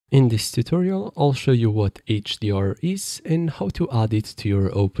In this tutorial, I'll show you what HDR is and how to add it to your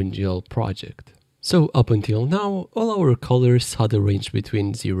OpenGL project. So up until now, all our colors had a range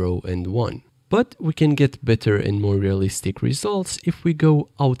between 0 and 1. But we can get better and more realistic results if we go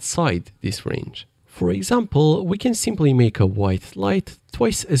outside this range. For example, we can simply make a white light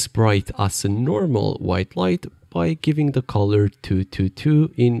twice as bright as a normal white light by giving the color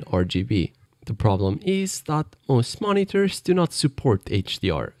 222 in RGB. The problem is that most monitors do not support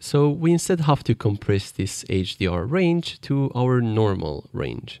HDR, so we instead have to compress this HDR range to our normal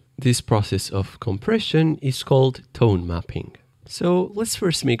range. This process of compression is called tone mapping. So let's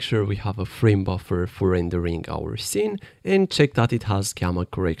first make sure we have a frame buffer for rendering our scene and check that it has gamma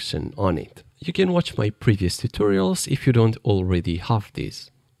correction on it. You can watch my previous tutorials if you don't already have these.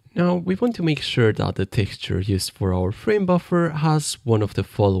 Now we want to make sure that the texture used for our frame buffer has one of the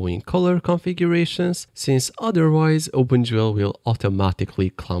following color configurations, since otherwise OpenGL will automatically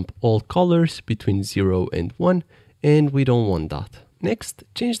clump all colors between 0 and 1, and we don't want that. Next,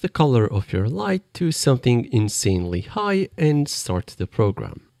 change the color of your light to something insanely high and start the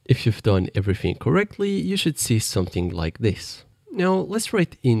program. If you've done everything correctly, you should see something like this. Now let's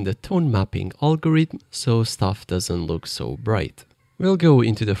write in the tone mapping algorithm so stuff doesn't look so bright. We'll go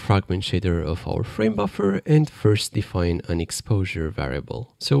into the fragment shader of our frame buffer and first define an exposure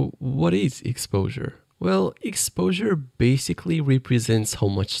variable. So what is exposure? Well, exposure basically represents how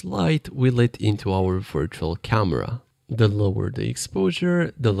much light we let into our virtual camera. The lower the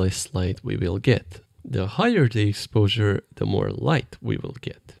exposure, the less light we will get. The higher the exposure, the more light we will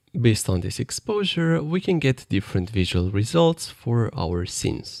get. Based on this exposure, we can get different visual results for our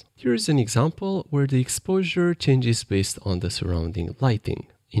scenes. Here's an example where the exposure changes based on the surrounding lighting.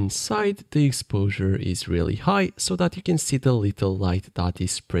 Inside, the exposure is really high so that you can see the little light that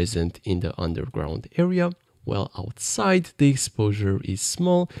is present in the underground area, while outside, the exposure is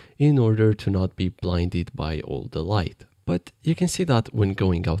small in order to not be blinded by all the light. But you can see that when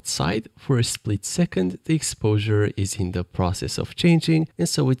going outside, for a split second, the exposure is in the process of changing, and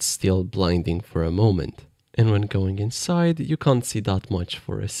so it's still blinding for a moment. And when going inside, you can't see that much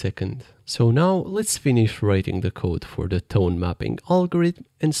for a second. So now let's finish writing the code for the tone mapping algorithm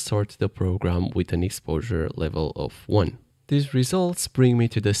and start the program with an exposure level of 1. These results bring me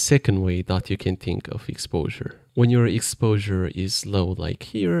to the second way that you can think of exposure. When your exposure is low like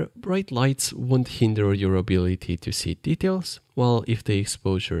here, bright lights won't hinder your ability to see details, while if the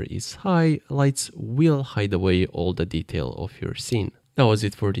exposure is high, lights will hide away all the detail of your scene. That was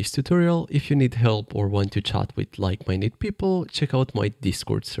it for this tutorial. If you need help or want to chat with like-minded people, check out my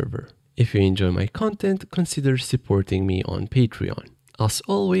Discord server. If you enjoy my content, consider supporting me on Patreon. As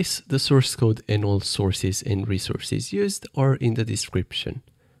always, the source code and all sources and resources used are in the description.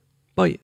 Bye!